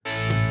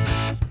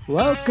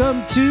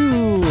Welcome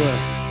to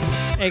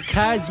a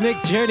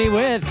cosmic journey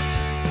with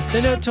the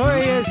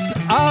Notorious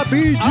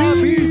RBG.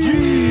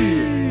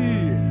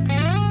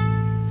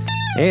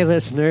 Hey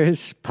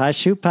listeners,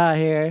 Pashupa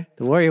here.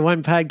 The Warrior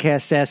One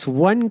podcast asks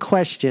one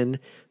question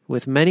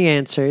with many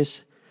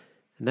answers.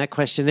 And that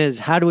question is,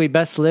 how do we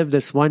best live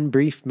this one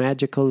brief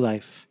magical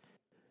life?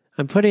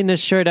 I'm putting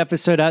this short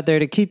episode out there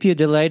to keep you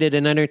delighted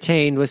and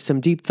entertained with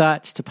some deep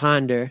thoughts to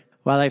ponder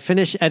while I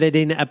finish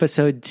editing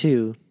episode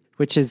 2,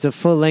 which is the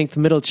full-length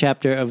middle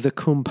chapter of the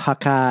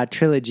Kumbhaka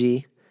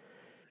trilogy.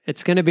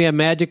 It's going to be a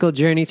magical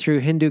journey through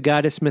Hindu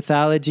goddess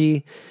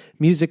mythology,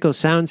 musical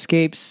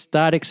soundscapes,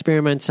 thought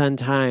experiments on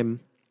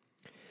time.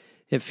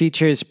 It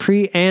features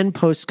pre- and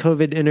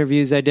post-COVID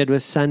interviews I did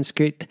with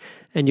Sanskrit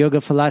and yoga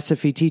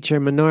philosophy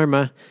teacher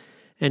Manorma,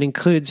 and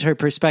includes her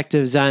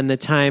perspectives on the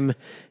time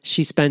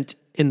she spent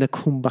in the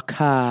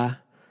Kumbhaka.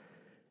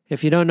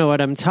 If you don't know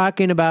what I'm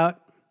talking about,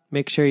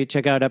 make sure you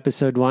check out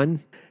episode 1.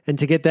 And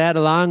to get that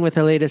along with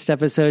the latest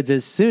episodes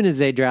as soon as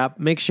they drop,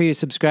 make sure you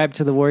subscribe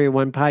to the Warrior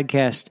One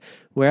podcast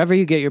wherever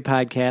you get your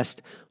podcast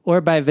or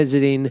by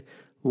visiting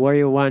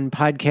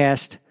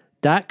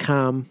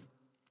warrior1podcast.com.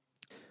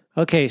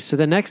 Okay, so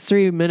the next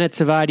 3 minutes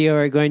of audio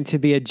are going to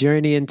be a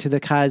journey into the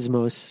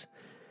cosmos.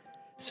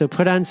 So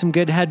put on some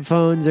good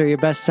headphones or your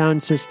best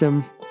sound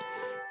system.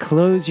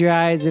 Close your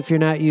eyes if you're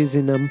not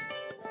using them.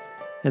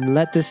 And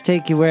let this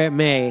take you where it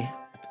may.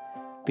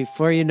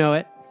 Before you know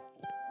it,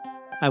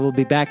 I will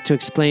be back to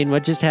explain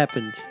what just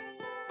happened.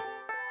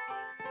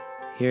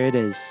 Here it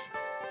is.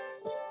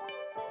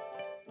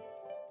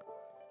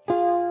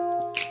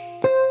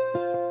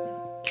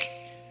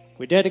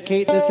 We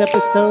dedicate this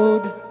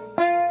episode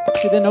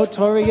to the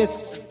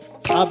Notorious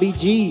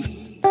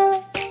RBG.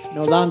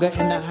 No longer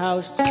in the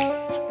house,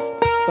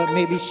 but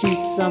maybe she's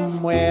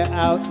somewhere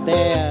out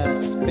there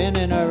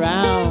spinning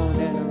around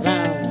and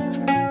around.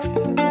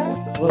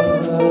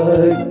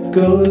 What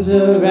goes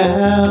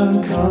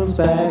around comes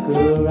back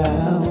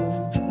around.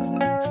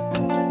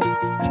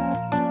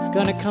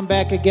 Gonna come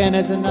back again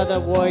as another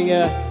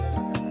warrior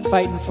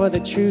fighting for the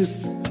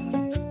truth.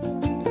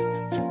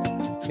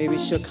 Maybe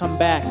she'll come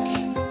back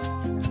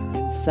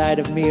inside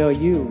of me or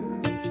you.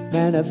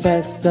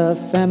 Manifest the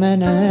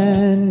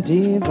feminine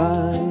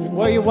divine.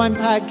 Warrior One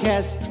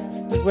podcast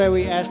is where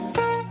we ask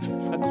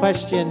a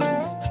question.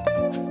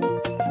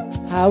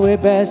 How we're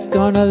best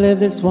gonna live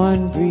this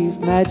one brief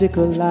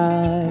magical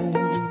life.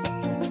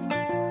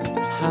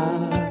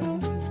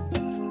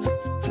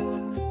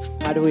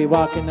 How do we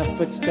walk in the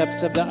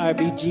footsteps of the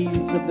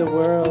RBGs of the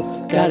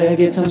world? Gotta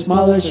get some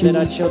smaller shoes so that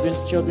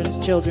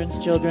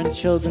our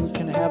children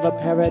can have a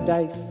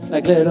paradise.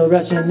 Like little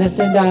Russian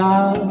nesting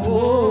dolls.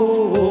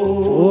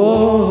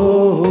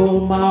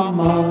 Oh,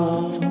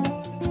 mama.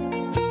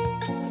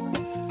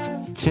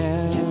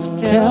 Just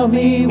tell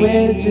me,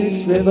 where's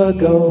this river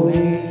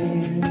going?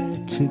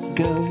 To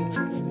go,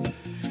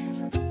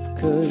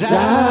 'cause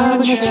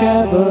I'm a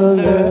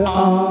traveler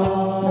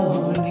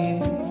on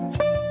it,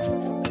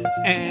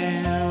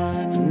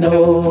 and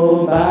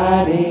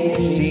nobody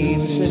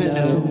seems to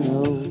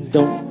know.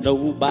 Don't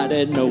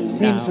nobody know. It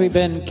seems we've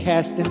been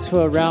cast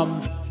into a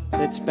realm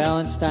that's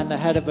balanced on the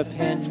head of a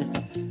pin,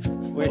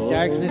 where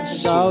darkness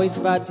is always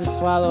about to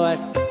swallow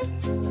us,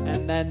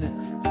 and then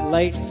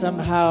light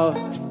somehow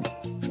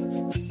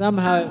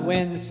it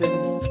wins,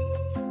 and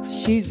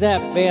she's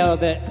that veil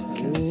that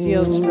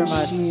conceals from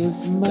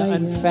us the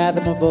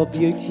unfathomable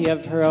beauty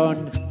of her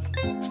own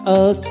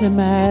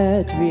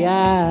ultimate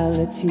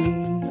reality.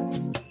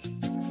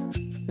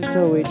 And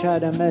so we try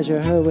to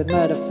measure her with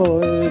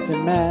metaphors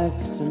and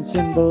maths and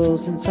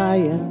symbols and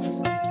science.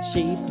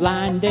 She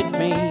blinded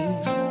me,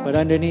 but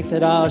underneath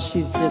it all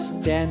she's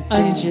just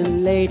dancing,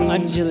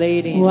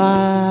 undulating.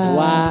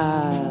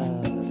 Wow.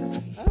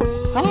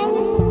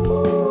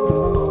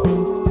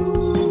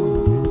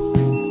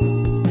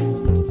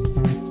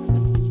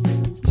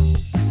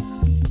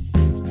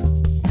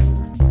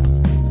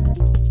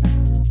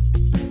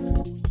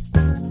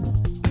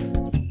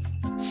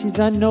 She's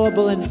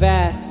unknowable and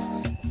vast,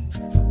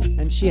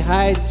 and she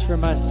hides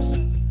from us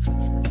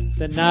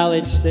the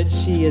knowledge that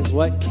she is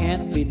what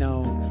can't be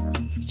known.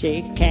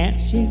 She can't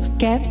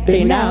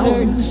be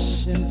known.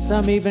 Research, and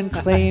some even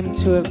claim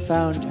to have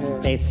found her.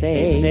 They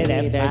say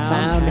they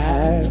found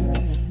her.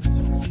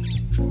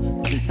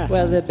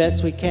 Well, the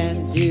best we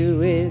can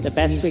do is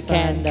just to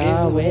find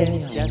our way.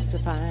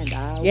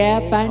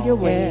 Yeah, find your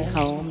way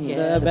home.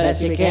 Yeah, the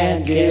best we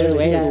can do is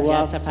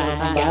just to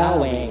find our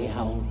way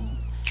home.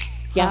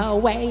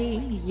 Yahweh.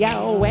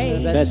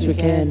 The best we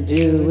can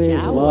do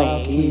is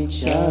walk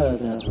each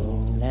other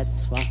home.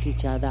 Let's walk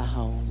each other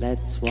home.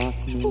 Let's walk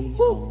me home.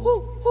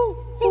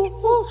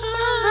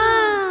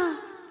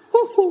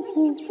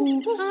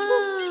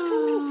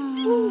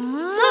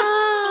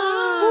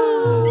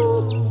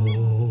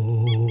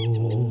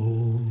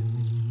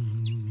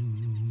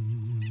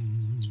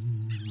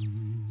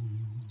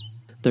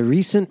 The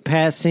recent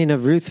passing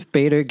of Ruth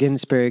Bader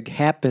Ginsburg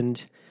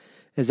happened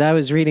as I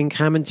was reading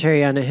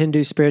commentary on a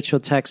Hindu spiritual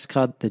text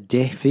called the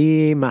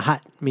Devi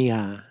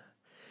Mahatmya,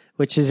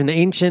 which is an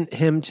ancient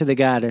hymn to the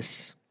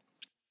goddess.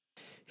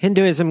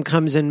 Hinduism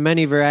comes in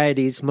many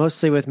varieties,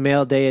 mostly with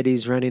male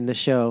deities running the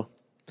show.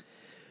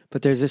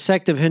 But there's a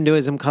sect of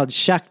Hinduism called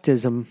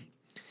Shaktism,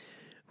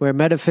 where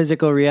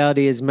metaphysical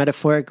reality is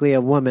metaphorically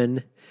a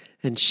woman,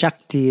 and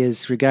Shakti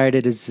is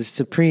regarded as the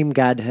supreme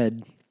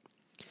godhead.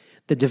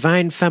 The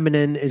divine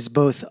feminine is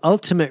both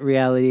ultimate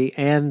reality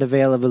and the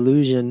veil of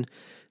illusion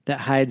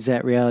that hides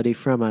that reality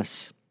from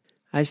us.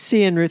 I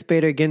see in Ruth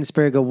Bader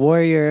Ginsburg a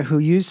warrior who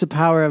used the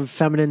power of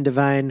feminine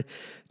divine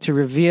to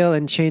reveal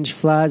and change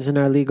flaws in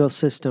our legal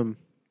system.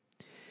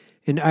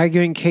 In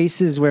arguing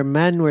cases where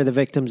men were the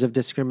victims of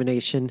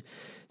discrimination,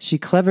 she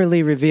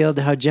cleverly revealed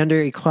how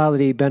gender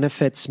equality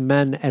benefits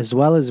men as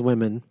well as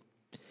women.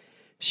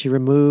 She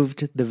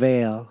removed the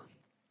veil.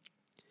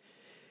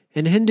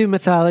 In Hindu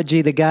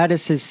mythology, the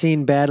goddess is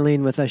seen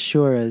battling with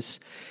Asuras,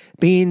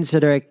 beings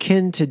that are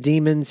akin to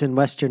demons in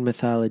Western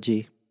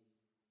mythology.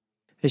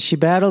 As she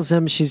battles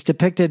them, she's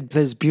depicted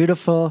as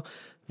beautiful,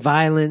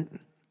 violent,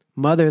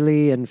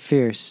 motherly, and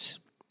fierce.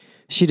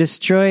 She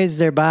destroys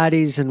their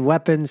bodies and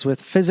weapons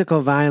with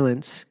physical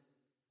violence,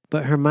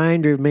 but her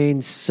mind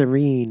remains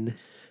serene,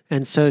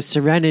 and so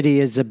serenity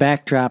is the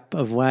backdrop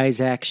of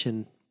wise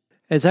action.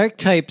 As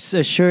archetypes,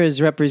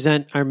 Asuras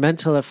represent our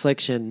mental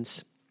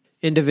afflictions,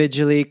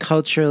 individually,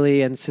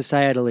 culturally, and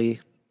societally.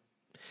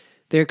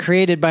 They're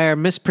created by our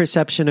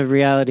misperception of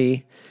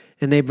reality,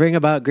 and they bring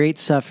about great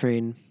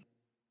suffering.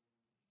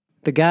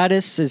 The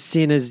goddess is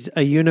seen as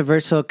a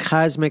universal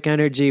cosmic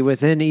energy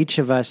within each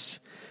of us,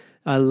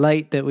 a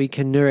light that we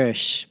can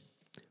nourish,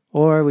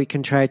 or we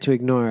can try to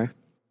ignore.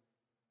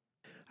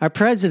 Our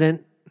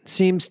president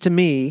seems to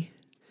me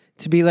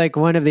to be like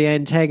one of the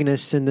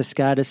antagonists in this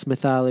goddess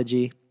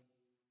mythology.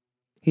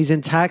 He's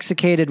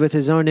intoxicated with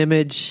his own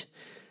image,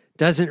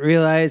 doesn't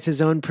realize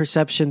his own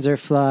perceptions are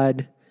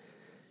flawed.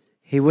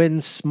 He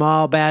wins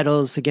small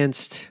battles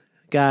against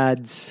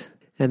gods,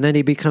 and then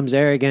he becomes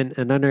arrogant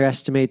and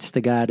underestimates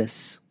the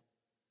goddess.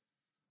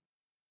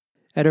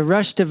 At a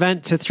rushed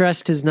event to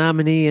thrust his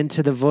nominee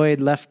into the void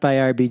left by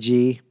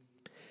RBG,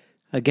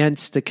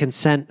 against the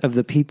consent of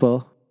the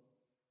people,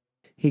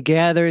 he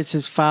gathers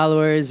his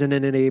followers and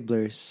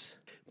enablers.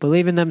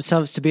 Believing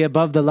themselves to be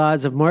above the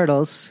laws of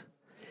mortals,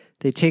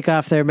 they take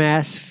off their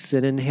masks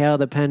and inhale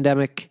the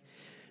pandemic,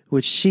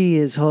 which she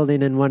is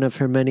holding in one of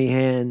her many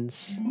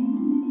hands.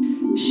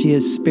 She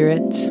is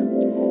spirit,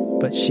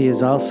 but she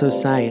is also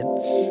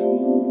science.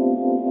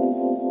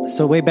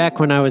 So way back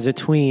when I was a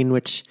tween,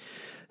 which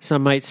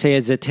some might say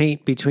is a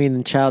taint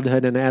between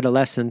childhood and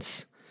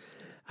adolescence,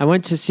 I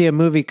went to see a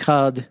movie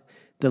called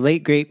The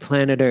Late Great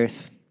Planet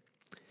Earth.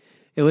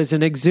 It was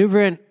an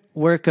exuberant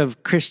work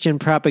of Christian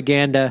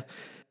propaganda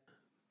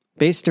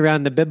based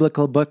around the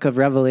biblical book of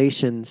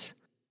Revelations.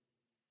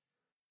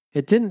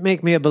 It didn't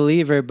make me a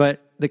believer,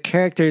 but the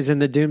characters in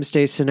the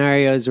doomsday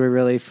scenarios were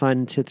really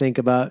fun to think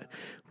about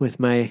with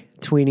my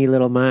tweeny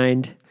little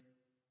mind.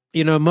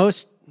 You know,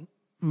 most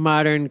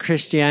modern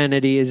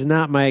Christianity is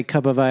not my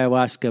cup of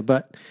ayahuasca,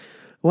 but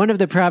one of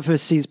the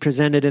prophecies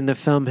presented in the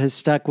film has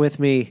stuck with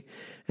me,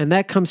 and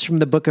that comes from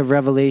the book of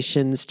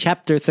Revelations,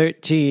 chapter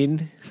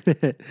 13,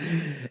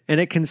 and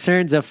it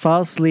concerns a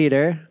false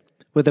leader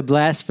with a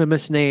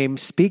blasphemous name,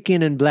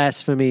 speaking in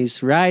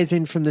blasphemies,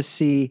 rising from the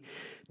sea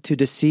to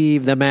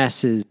deceive the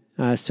masses.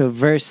 So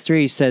verse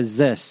 3 says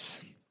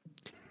this.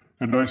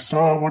 And I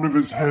saw one of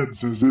his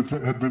heads as if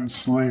it had been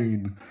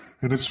slain,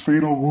 and his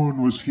fatal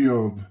wound was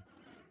healed.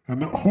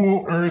 And the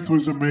whole earth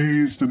was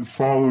amazed and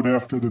followed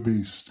after the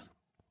beast.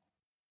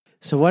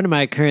 So one of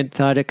my current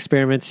thought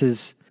experiments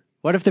is,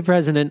 what if the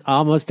president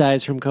almost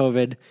dies from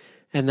COVID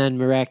and then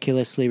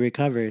miraculously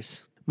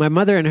recovers? My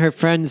mother and her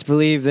friends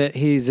believe that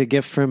he's a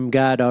gift from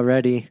God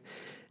already,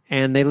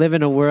 and they live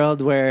in a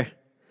world where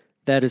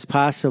that is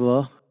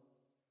possible.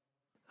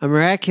 A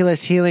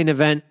miraculous healing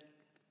event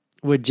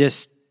would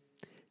just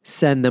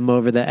send them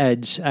over the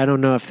edge. I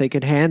don't know if they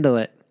could handle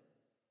it.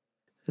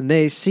 And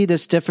they see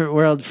this different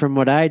world from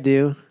what I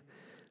do,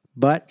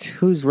 but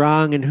who's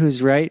wrong and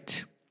who's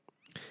right?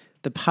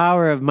 The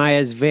power of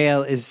Maya's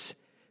veil is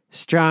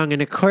strong,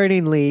 and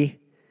accordingly,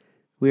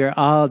 we are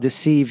all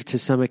deceived to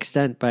some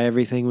extent by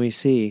everything we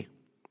see.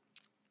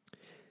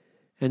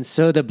 And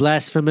so the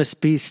blasphemous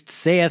beast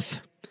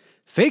saith,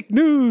 fake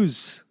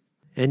news!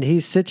 And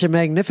he's such a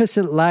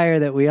magnificent liar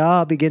that we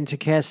all begin to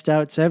cast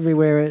doubts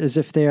everywhere as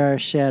if they are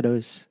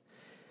shadows.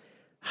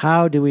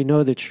 How do we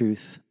know the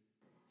truth?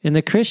 In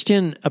the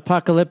Christian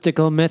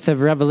apocalyptical myth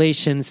of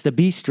Revelations, the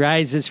beast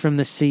rises from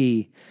the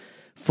sea.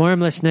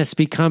 Formlessness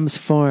becomes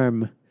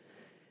form.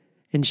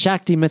 In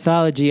Shakti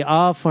mythology,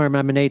 all form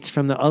emanates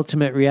from the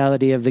ultimate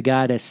reality of the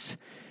goddess.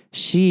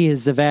 She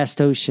is the vast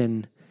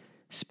ocean.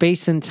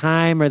 Space and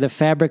time are the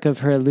fabric of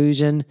her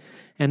illusion,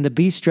 and the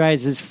beast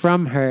rises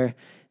from her,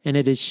 and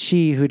it is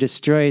she who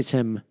destroys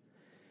him.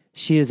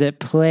 She is at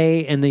play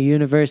in the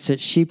universe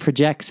that she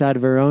projects out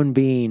of her own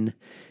being,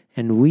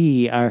 and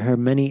we are her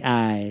many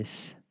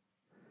eyes.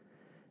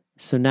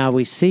 So now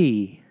we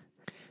see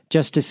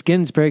Justice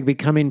Ginsburg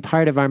becoming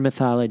part of our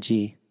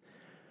mythology.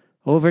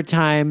 Over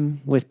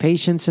time, with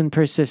patience and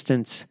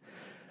persistence,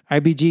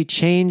 RBG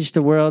changed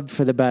the world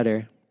for the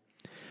better.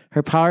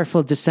 Her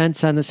powerful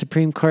dissents on the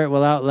Supreme Court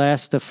will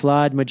outlast the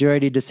flawed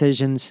majority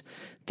decisions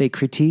they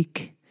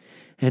critique,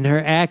 and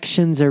her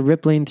actions are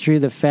rippling through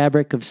the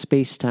fabric of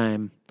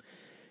space-time.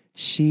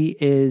 She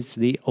is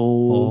the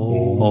Om.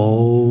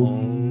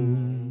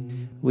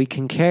 We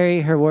can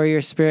carry her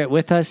warrior spirit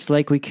with us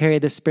like we carry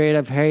the spirit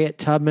of Harriet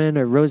Tubman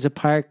or Rosa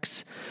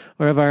Parks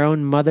or of our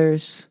own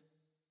mothers.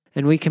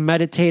 And we can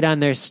meditate on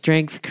their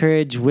strength,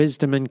 courage,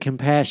 wisdom, and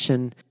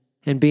compassion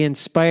and be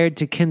inspired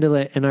to kindle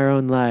it in our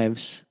own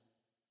lives.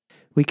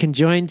 We can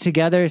join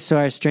together so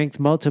our strength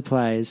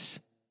multiplies.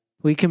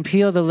 We can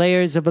peel the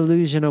layers of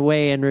illusion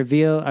away and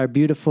reveal our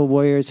beautiful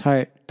warrior's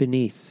heart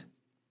beneath.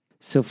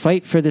 So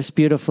fight for this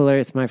beautiful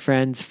earth, my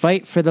friends.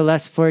 Fight for the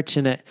less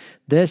fortunate.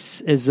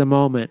 This is the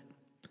moment.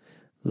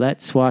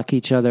 Let's walk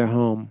each other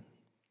home.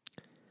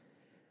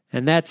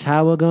 And that's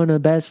how we're going to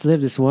best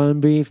live this one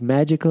brief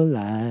magical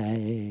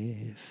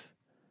life.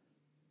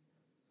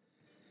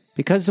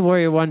 Because the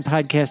Warrior One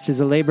podcast is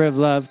a labor of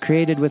love,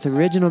 created with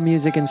original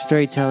music and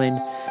storytelling,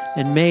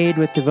 and made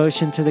with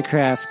devotion to the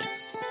craft,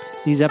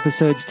 these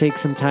episodes take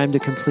some time to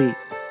complete.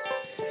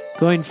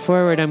 Going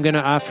forward, I'm going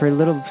to offer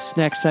little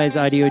snack-sized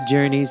audio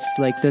journeys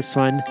like this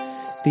one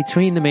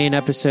between the main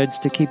episodes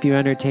to keep you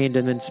entertained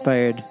and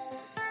inspired.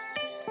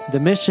 The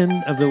mission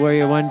of the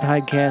Warrior One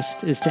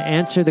podcast is to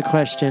answer the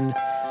question,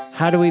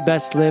 how do we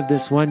best live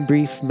this one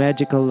brief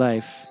magical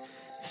life?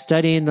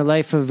 Studying the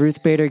life of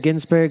Ruth Bader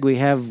Ginsburg, we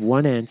have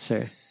one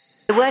answer.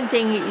 The one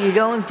thing you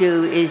don't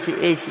do is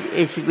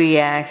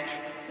react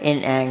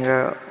in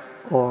anger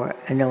or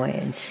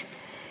annoyance.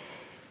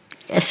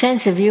 A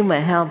sense of humor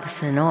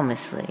helps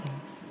enormously.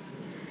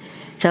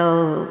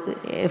 So,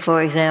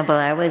 for example,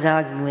 I was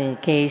arguing a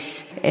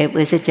case, it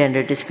was a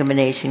gender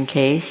discrimination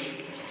case,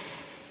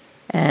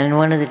 and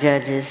one of the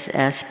judges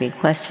asked me a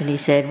question. He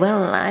said,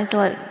 well, I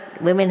thought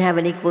women have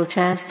an equal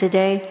chance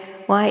today.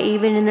 Why,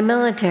 even in the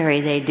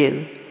military they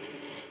do.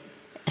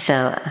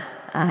 So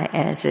I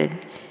answered,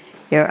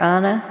 Your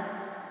Honor,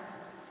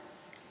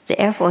 the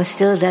Air Force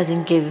still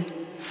doesn't give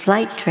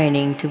flight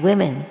training to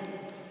women.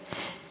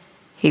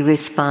 He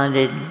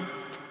responded,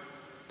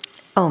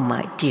 oh,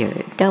 my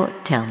dear, don't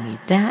tell me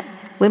that.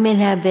 Women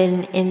have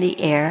been in the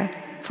air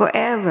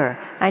forever.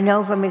 I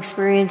know from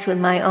experience with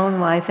my own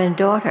wife and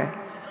daughter.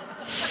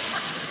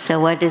 So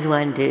what does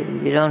one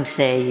do? You don't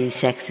say, you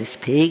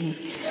sexist pig.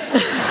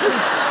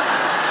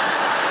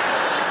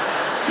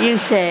 You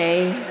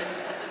say,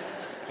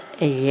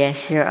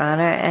 yes, Your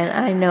Honor, and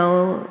I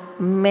know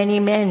many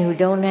men who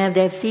don't have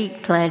their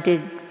feet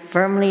planted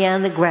firmly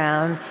on the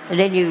ground, and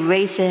then you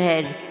race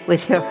ahead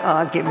with your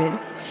argument.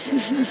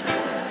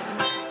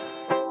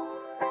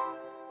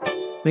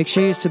 Make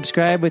sure you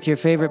subscribe with your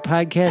favorite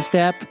podcast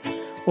app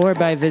or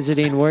by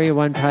visiting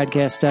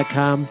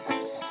warrior1podcast.com.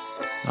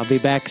 I'll be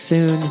back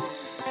soon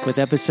with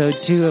episode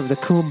 2 of the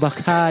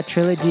Kumbhaka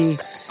trilogy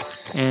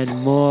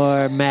and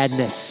more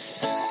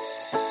madness.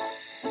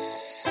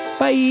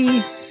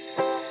 Bye!